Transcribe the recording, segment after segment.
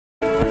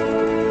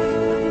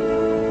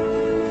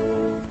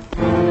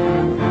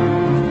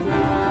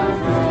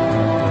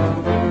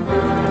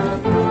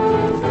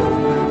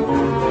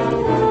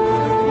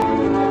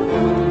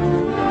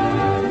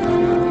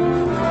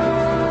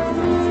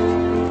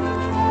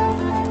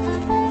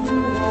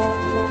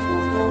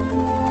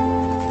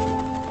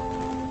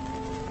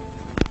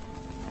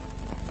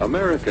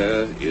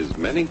America is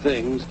many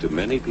things to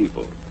many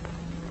people.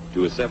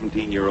 To a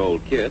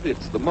 17-year-old kid,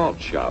 it's the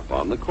malt shop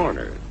on the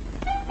corner.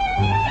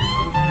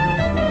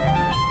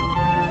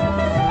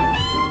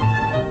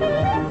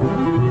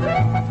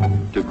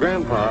 To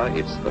Grandpa,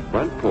 it's the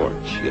front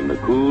porch in the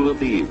cool of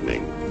the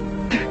evening.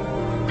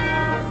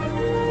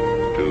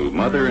 To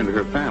Mother and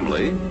her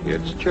family,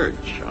 it's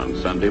church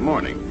on Sunday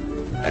morning.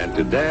 And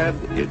to Dad,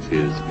 it's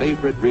his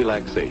favorite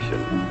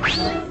relaxation.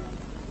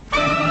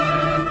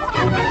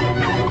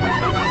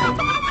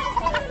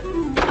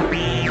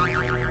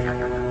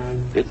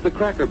 It's the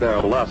Cracker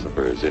Barrel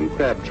philosophers in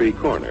Crabtree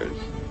Corners.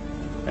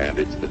 And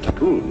it's the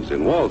tycoons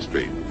in Wall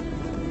Street.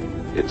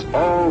 It's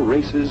all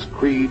races,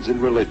 creeds,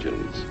 and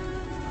religions.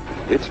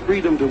 It's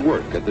freedom to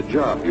work at the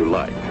job you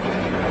like.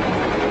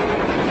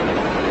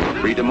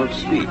 Freedom of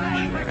speech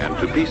and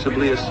to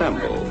peaceably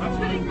assemble.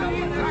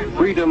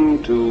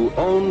 Freedom to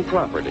own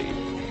property.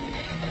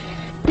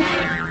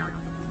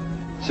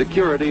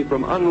 Security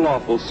from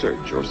unlawful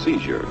search or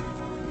seizure.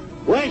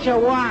 Where's your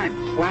warrant,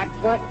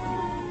 Flatfoot?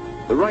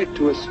 The right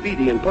to a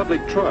speedy and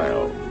public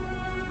trial.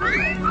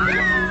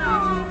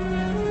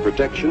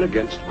 Protection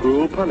against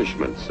cruel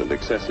punishments and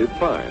excessive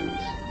fines.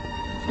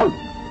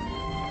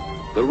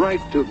 The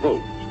right to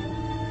vote.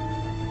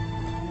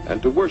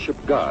 And to worship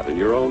God in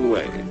your own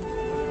way.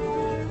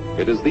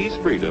 It is these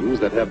freedoms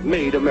that have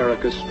made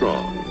America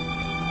strong.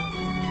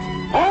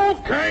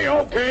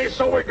 Okay,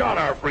 so we got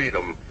our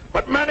freedom.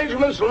 But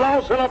management's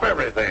lousing up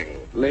everything.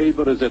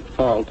 Labor is at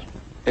fault.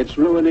 It's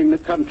ruining the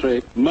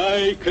country.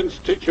 My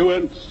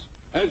constituents,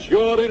 as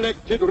your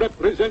elected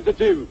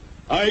representative,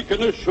 I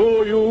can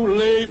assure you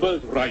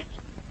Labor's right.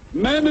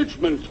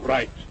 Management's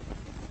right.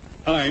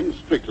 I'm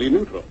strictly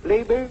neutral.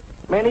 Labor,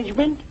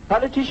 management,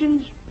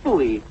 politicians,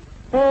 fooey.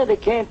 They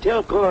can't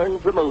tell corn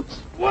from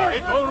oats. Work!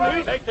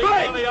 Hurry,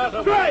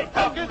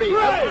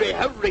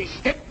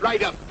 step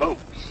right up,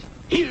 folks.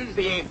 Here's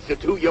the answer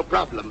to your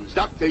problems.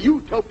 Dr.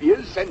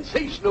 Utopia's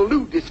sensational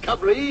new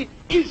discovery,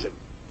 ISM.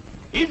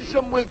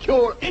 ISM will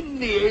cure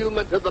any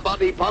ailment of the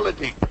body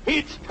politic.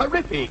 It's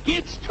terrific.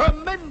 It's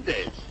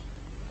tremendous.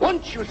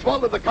 Once you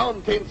swallow the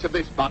contents of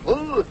this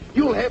bottle,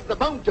 you'll have the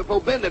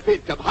bountiful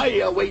benefit of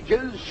higher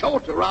wages,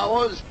 shorter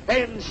hours,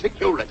 and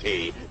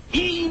security.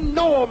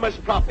 Enormous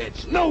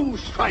profits, no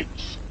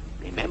strikes.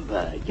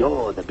 Remember,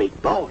 you're the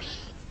big boss.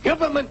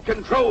 Government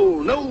control,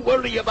 no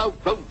worry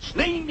about votes.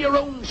 Name your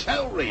own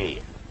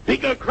salary.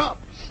 Bigger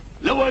crops,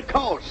 lower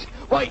costs.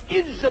 Why,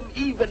 ISM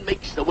even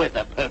makes the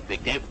weather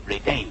perfect every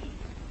day.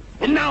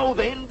 And now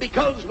then,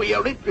 because we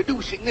are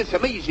introducing this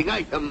amazing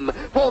item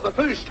for the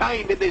first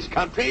time in this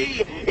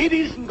country, it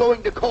isn't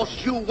going to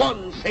cost you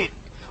 1 cent.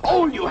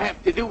 All you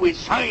have to do is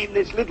sign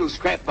this little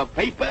scrap of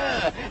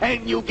paper,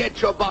 and you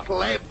get your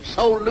bottle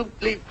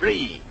absolutely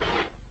free.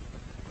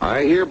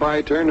 I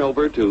hereby turn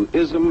over to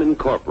ISM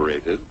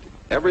Incorporated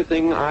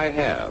everything I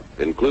have,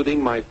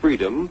 including my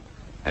freedom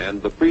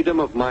and the freedom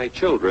of my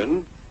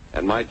children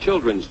and my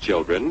children's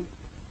children,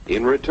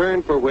 in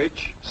return for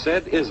which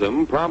said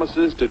ISM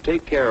promises to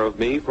take care of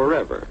me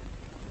forever.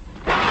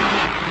 Get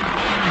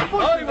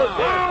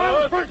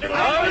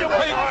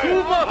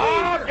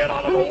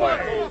out of the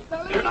way!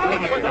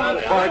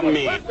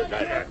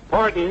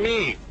 Pardon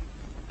me.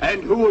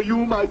 And who are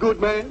you, my good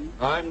man?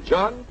 I'm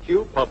John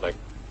Q. Public.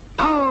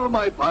 Ah,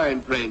 my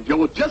fine friend,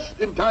 you're just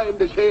in time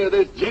to share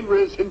this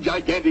generous and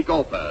gigantic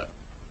offer.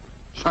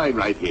 Sign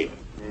right here.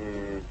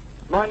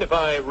 Mind if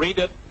I read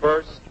it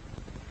first?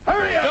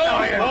 Hurry up!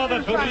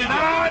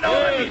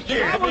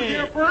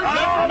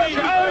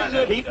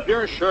 Keep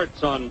your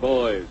shirts on,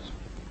 boys.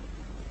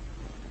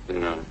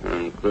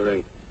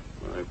 Including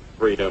my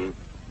freedom.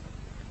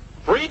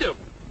 Freedom?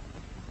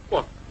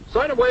 What?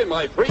 Sign away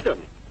my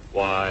freedom.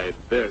 Why,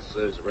 this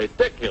is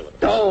ridiculous.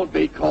 Don't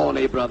be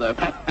corny, brother.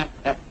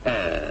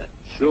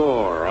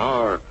 Sure,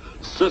 our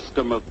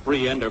system of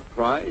free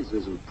enterprise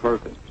isn't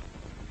perfect.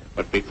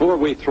 But before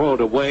we throw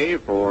it away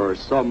for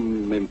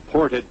some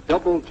imported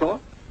double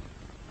talk,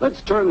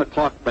 let's turn the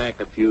clock back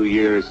a few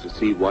years to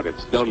see what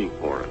it's done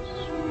for us.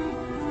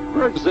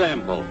 For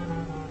example,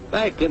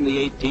 back in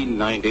the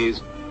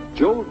 1890s,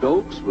 Joe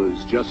Dokes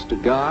was just a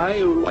guy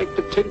who liked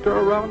to tinker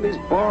around his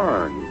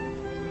barn.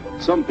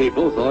 Some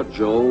people thought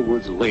Joe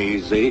was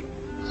lazy.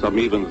 Some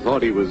even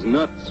thought he was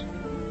nuts.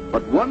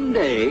 But one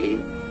day,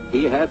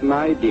 he had an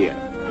idea.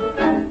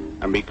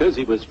 And because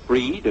he was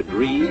free to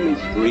dream his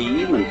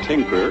dream and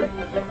tinker,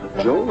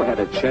 Joe had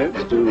a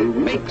chance to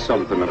make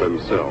something of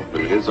himself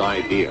and his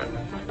idea.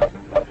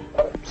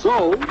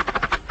 So,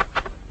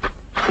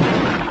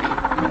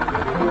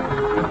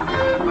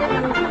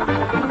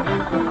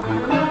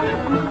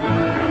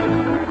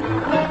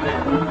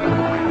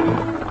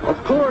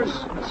 of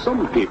course,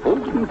 some people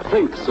didn't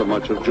think so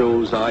much of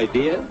Joe's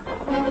idea.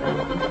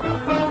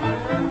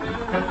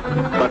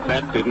 But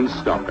that didn't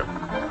stop him.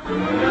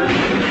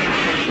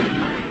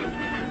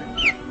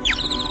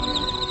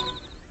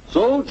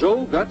 So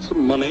Joe got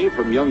some money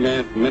from young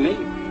Aunt Minnie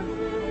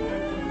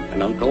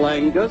and Uncle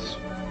Angus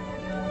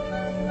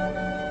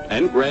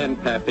and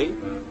Grandpappy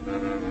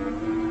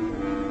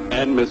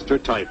and Mr.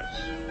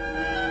 Titus.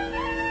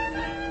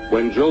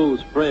 When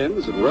Joe's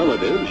friends and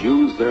relatives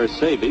used their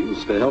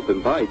savings to help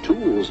him buy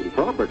tools and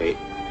property,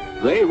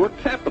 they were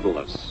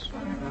capitalists.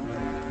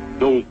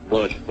 Don't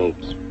blush,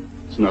 folks.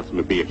 It's nothing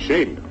to be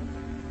ashamed of.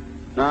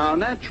 Now,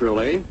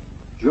 naturally,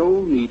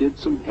 Joe needed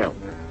some help.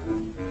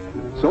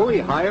 So he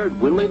hired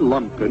Willie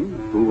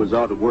Lumpkin, who was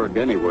out of work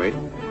anyway,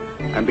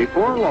 and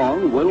before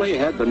long, Willie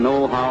had the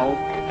know-how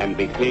and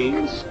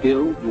became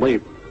skilled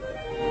labor.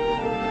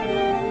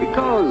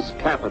 Because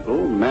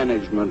capital,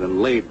 management,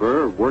 and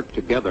labor worked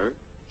together,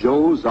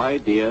 Joe's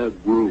idea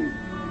grew.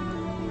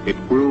 It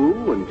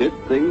grew and did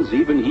things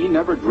even he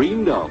never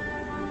dreamed of.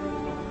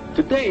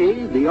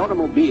 Today, the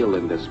automobile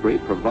industry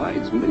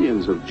provides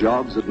millions of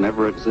jobs that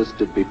never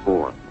existed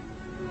before.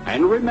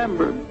 And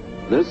remember,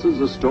 this is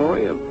a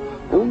story of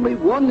only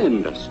one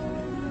industry.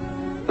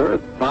 There are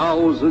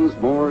thousands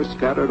more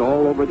scattered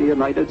all over the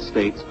United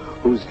States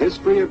whose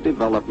history of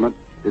development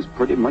is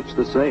pretty much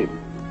the same.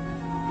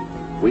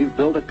 We've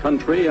built a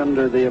country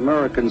under the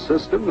American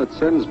system that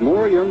sends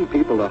more young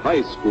people to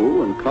high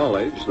school and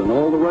college than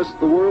all the rest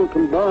of the world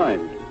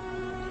combined.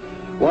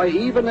 Why,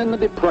 even in the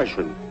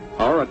Depression,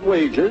 our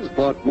wages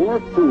bought more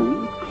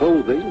food,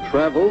 clothing,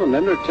 travel, and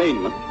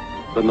entertainment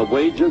than the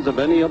wages of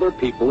any other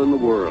people in the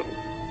world.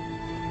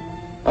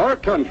 Our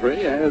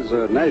country has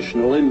a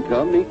national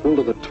income equal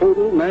to the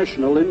total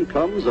national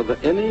incomes of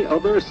any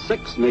other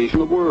 6 nations in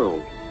the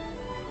world.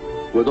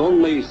 With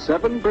only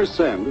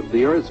 7% of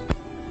the Earth's people,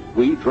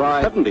 we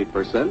drive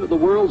 70% of the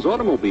world's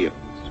automobiles.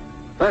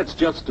 That's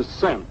just a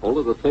sample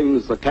of the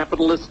things the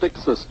capitalistic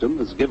system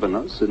has given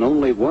us in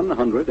only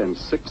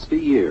 160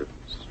 years.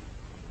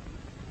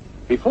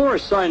 Before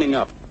signing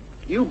up,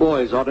 you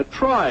boys ought to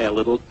try a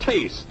little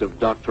taste of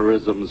Dr.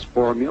 Ism's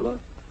formula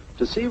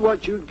to see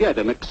what you'd get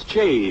in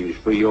exchange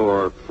for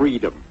your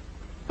freedom.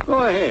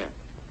 Go ahead,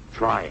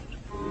 try it.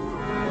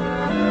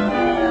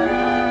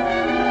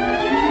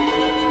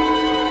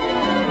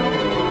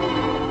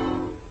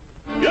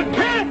 You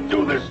can't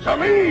do this to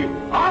me!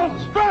 I'll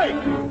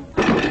strike!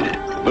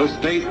 The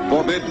state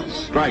forbids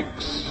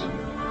strikes.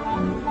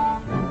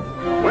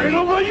 Wait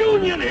till the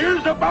union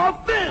hears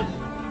about this!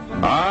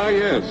 Ah,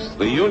 yes,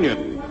 the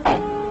Union.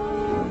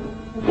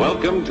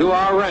 Welcome to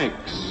our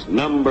ranks,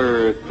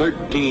 number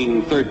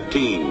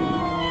 1313.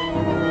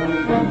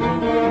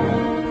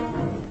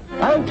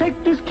 I'll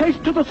take this case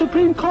to the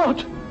Supreme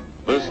Court.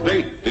 The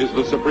state is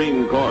the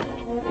Supreme Court.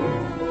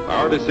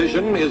 Our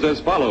decision is as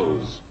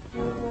follows.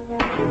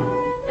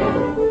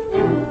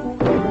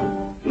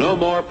 No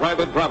more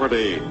private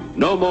property.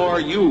 No more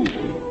you.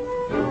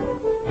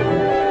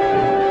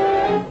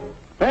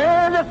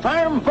 The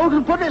farm vote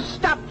will put a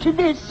stop to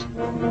this.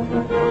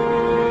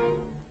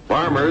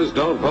 Farmers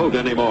don't vote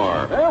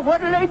anymore.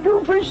 What'll they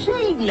do for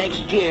seed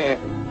next year?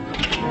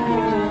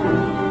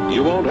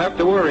 You won't have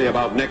to worry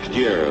about next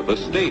year. The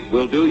state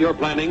will do your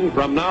planning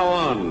from now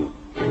on.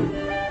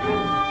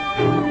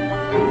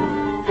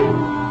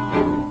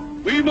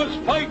 We must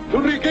fight to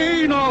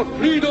regain our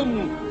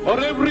freedom, or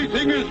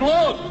everything is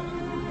lost.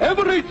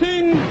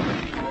 Everything!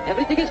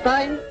 Everything is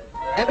fine.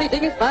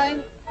 Everything is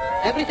fine.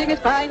 Everything is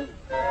fine.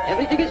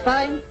 Everything is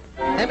fine.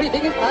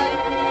 Everything is fine.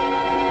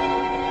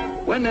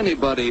 When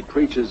anybody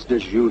preaches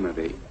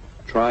disunity,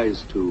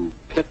 tries to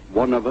pit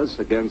one of us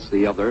against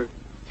the other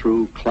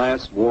through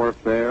class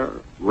warfare,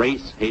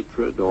 race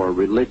hatred, or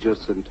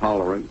religious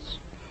intolerance,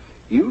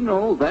 you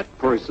know that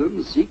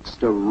person seeks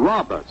to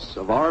rob us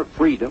of our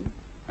freedom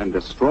and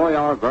destroy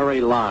our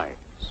very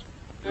lives.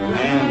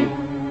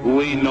 And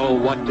we know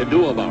what to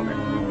do about it.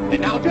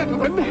 And now,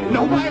 gentlemen,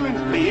 no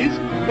violence, please.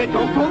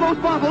 Don't throw those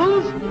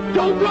bottles.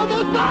 Don't throw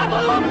those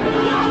bottles.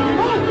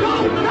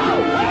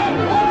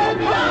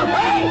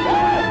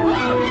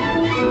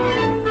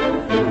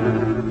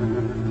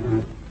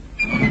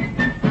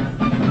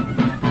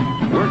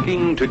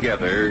 Working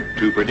together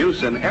to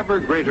produce an ever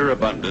greater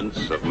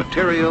abundance of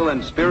material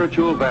and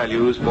spiritual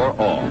values for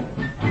all.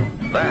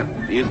 That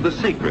is the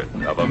secret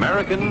of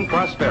American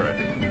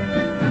prosperity.